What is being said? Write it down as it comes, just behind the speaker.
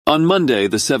On Monday,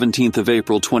 the 17th of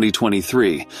April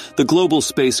 2023, the global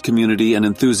space community and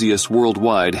enthusiasts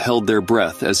worldwide held their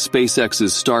breath as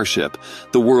SpaceX's Starship,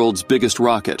 the world's biggest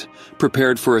rocket,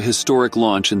 prepared for a historic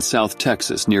launch in South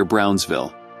Texas near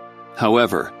Brownsville.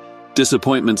 However,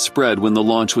 disappointment spread when the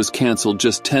launch was canceled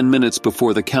just 10 minutes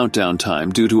before the countdown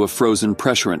time due to a frozen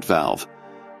pressurant valve.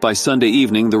 By Sunday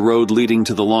evening, the road leading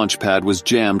to the launch pad was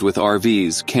jammed with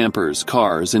RVs, campers,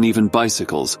 cars, and even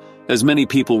bicycles, as many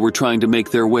people were trying to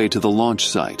make their way to the launch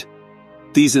site.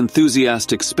 These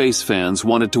enthusiastic space fans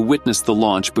wanted to witness the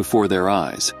launch before their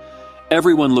eyes.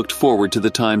 Everyone looked forward to the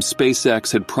time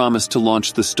SpaceX had promised to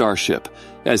launch the Starship,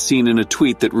 as seen in a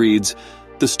tweet that reads,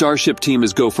 "The Starship team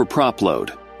is go for prop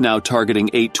load, now targeting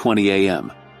 8:20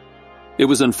 a.m." It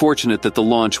was unfortunate that the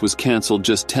launch was canceled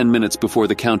just 10 minutes before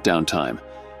the countdown time.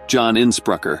 John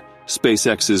Insprucker,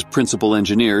 SpaceX's principal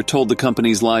engineer, told the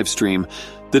company's livestream,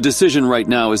 "The decision right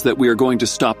now is that we are going to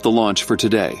stop the launch for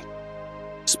today."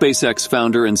 SpaceX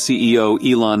founder and CEO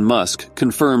Elon Musk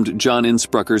confirmed John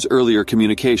Insprucker's earlier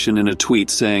communication in a tweet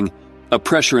saying, "A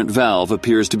pressurant valve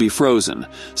appears to be frozen,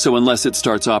 so unless it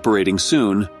starts operating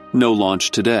soon, no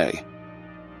launch today."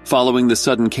 Following the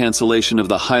sudden cancellation of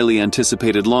the highly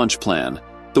anticipated launch plan,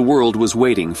 the world was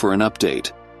waiting for an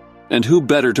update. And who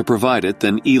better to provide it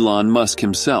than Elon Musk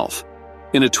himself?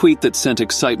 In a tweet that sent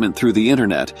excitement through the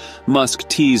internet, Musk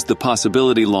teased the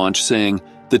possibility launch, saying,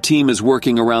 "The team is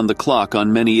working around the clock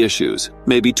on many issues,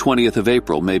 maybe 20th of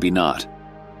April, maybe not."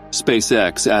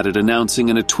 SpaceX added, announcing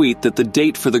in a tweet that the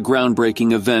date for the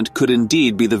groundbreaking event could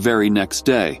indeed be the very next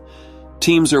day.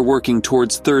 Teams are working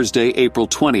towards Thursday, April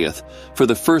 20th, for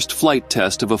the first flight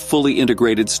test of a fully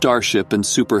integrated Starship and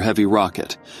Super Heavy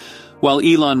rocket. While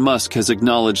Elon Musk has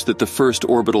acknowledged that the first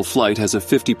orbital flight has a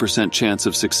 50% chance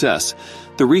of success,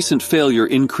 the recent failure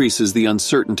increases the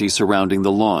uncertainty surrounding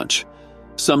the launch.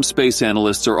 Some space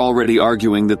analysts are already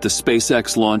arguing that the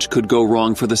SpaceX launch could go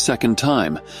wrong for the second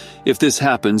time. If this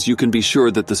happens, you can be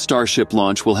sure that the Starship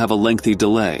launch will have a lengthy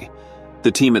delay. The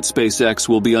team at SpaceX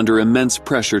will be under immense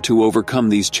pressure to overcome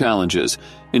these challenges,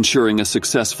 ensuring a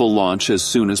successful launch as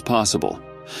soon as possible.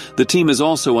 The team is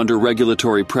also under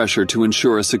regulatory pressure to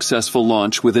ensure a successful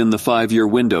launch within the 5-year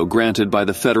window granted by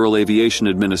the Federal Aviation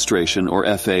Administration, or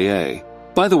FAA.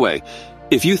 By the way,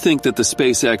 if you think that the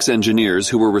SpaceX engineers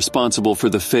who were responsible for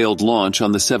the failed launch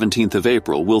on the 17th of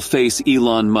April will face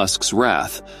Elon Musk's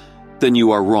wrath, then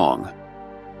you are wrong.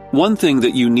 One thing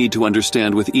that you need to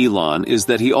understand with Elon is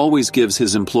that he always gives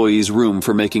his employees room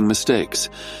for making mistakes.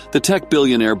 The tech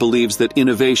billionaire believes that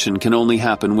innovation can only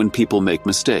happen when people make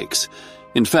mistakes.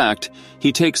 In fact,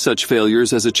 he takes such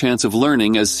failures as a chance of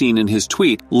learning, as seen in his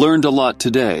tweet, "Learned a lot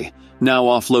today, now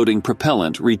offloading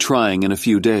propellant, retrying in a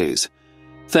few days."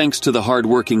 Thanks to the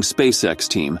hard-working SpaceX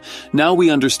team, now we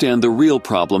understand the real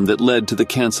problem that led to the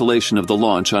cancellation of the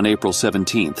launch on April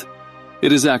 17th.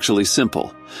 It is actually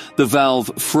simple. The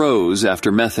valve froze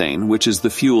after methane, which is the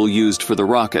fuel used for the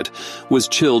rocket, was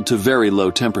chilled to very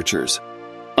low temperatures.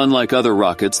 Unlike other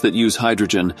rockets that use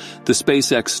hydrogen, the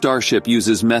SpaceX Starship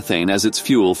uses methane as its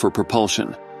fuel for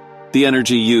propulsion. The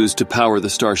energy used to power the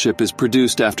Starship is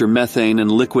produced after methane and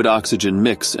liquid oxygen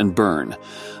mix and burn.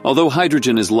 Although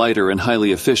hydrogen is lighter and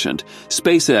highly efficient,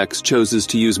 SpaceX chooses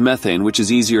to use methane, which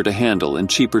is easier to handle and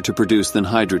cheaper to produce than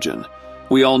hydrogen.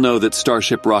 We all know that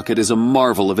Starship rocket is a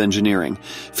marvel of engineering,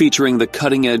 featuring the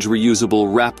cutting-edge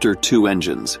reusable Raptor 2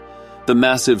 engines. The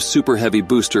massive Super Heavy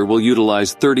booster will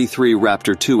utilize 33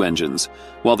 Raptor 2 engines,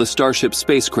 while the Starship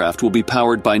spacecraft will be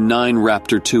powered by 9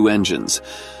 Raptor 2 engines.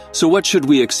 So what should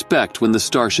we expect when the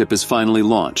Starship is finally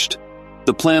launched?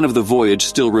 The plan of the voyage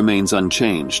still remains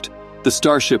unchanged. The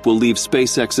Starship will leave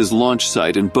SpaceX's launch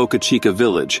site in Boca Chica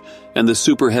Village, and the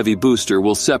Super Heavy booster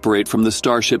will separate from the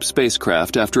Starship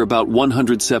spacecraft after about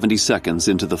 170 seconds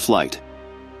into the flight.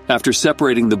 After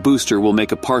separating, the booster will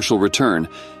make a partial return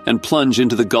and plunge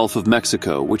into the Gulf of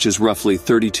Mexico, which is roughly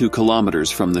 32 kilometers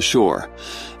from the shore.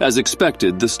 As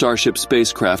expected, the Starship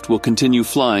spacecraft will continue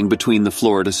flying between the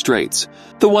Florida Straits.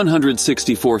 The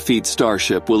 164 feet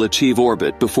Starship will achieve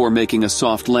orbit before making a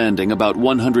soft landing about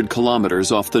 100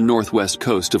 kilometers off the northwest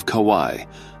coast of Kauai,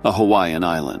 a Hawaiian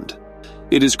island.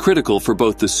 It is critical for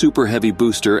both the Super Heavy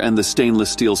booster and the stainless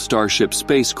steel Starship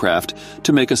spacecraft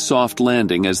to make a soft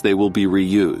landing, as they will be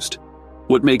reused.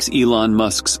 What makes Elon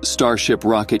Musk's Starship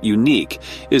rocket unique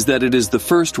is that it is the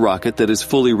first rocket that is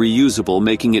fully reusable,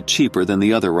 making it cheaper than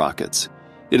the other rockets.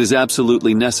 It is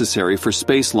absolutely necessary for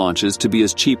space launches to be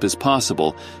as cheap as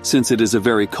possible, since it is a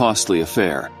very costly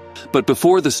affair. But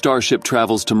before the Starship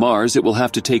travels to Mars, it will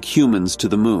have to take humans to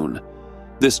the moon.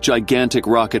 This gigantic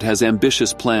rocket has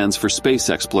ambitious plans for space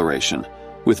exploration,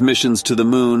 with missions to the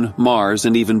moon, Mars,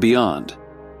 and even beyond.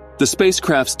 The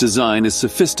spacecraft's design is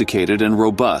sophisticated and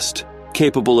robust,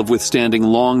 capable of withstanding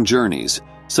long journeys,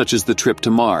 such as the trip to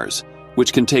Mars,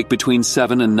 which can take between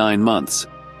 7 and 9 months.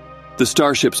 The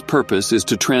Starship's purpose is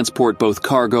to transport both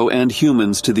cargo and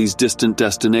humans to these distant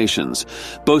destinations,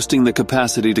 boasting the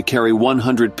capacity to carry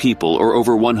 100 people or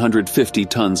over 150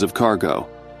 tons of cargo.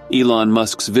 Elon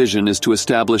Musk's vision is to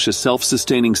establish a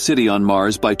self-sustaining city on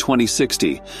Mars by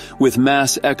 2060, with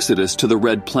mass exodus to the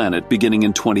Red Planet beginning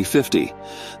in 2050.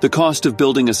 The cost of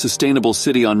building a sustainable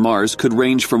city on Mars could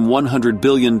range from $100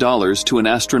 billion to an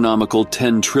astronomical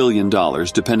 $10 trillion,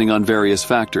 depending on various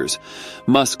factors.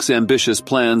 Musk's ambitious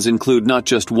plans include not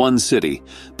just one city,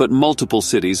 but multiple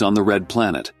cities on the Red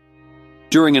Planet.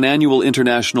 During an annual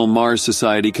International Mars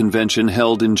Society convention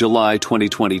held in July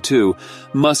 2022,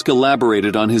 Musk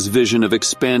elaborated on his vision of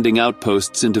expanding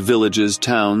outposts into villages,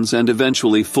 towns, and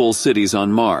eventually full cities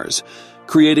on Mars,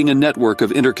 creating a network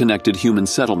of interconnected human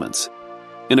settlements.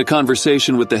 In a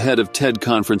conversation with the head of TED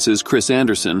conferences, Chris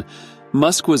Anderson,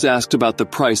 Musk was asked about the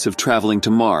price of traveling to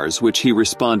Mars, which he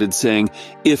responded saying,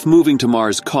 "If moving to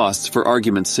Mars costs, for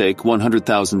argument's sake,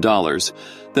 $100,000,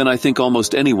 then I think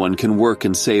almost anyone can work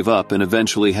and save up and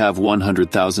eventually have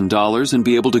 $100,000 and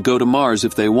be able to go to Mars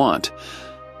if they want."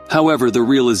 However, the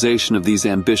realization of these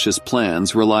ambitious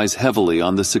plans relies heavily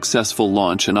on the successful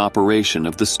launch and operation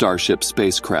of the Starship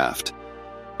spacecraft.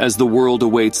 As the world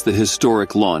awaits the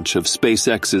historic launch of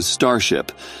SpaceX's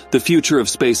Starship, the future of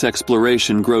space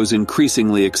exploration grows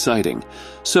increasingly exciting.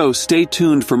 So stay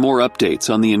tuned for more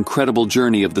updates on the incredible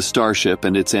journey of the Starship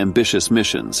and its ambitious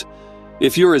missions.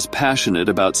 If you're as passionate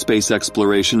about space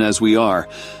exploration as we are,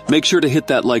 make sure to hit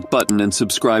that like button and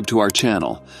subscribe to our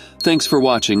channel. Thanks for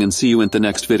watching and see you in the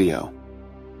next video.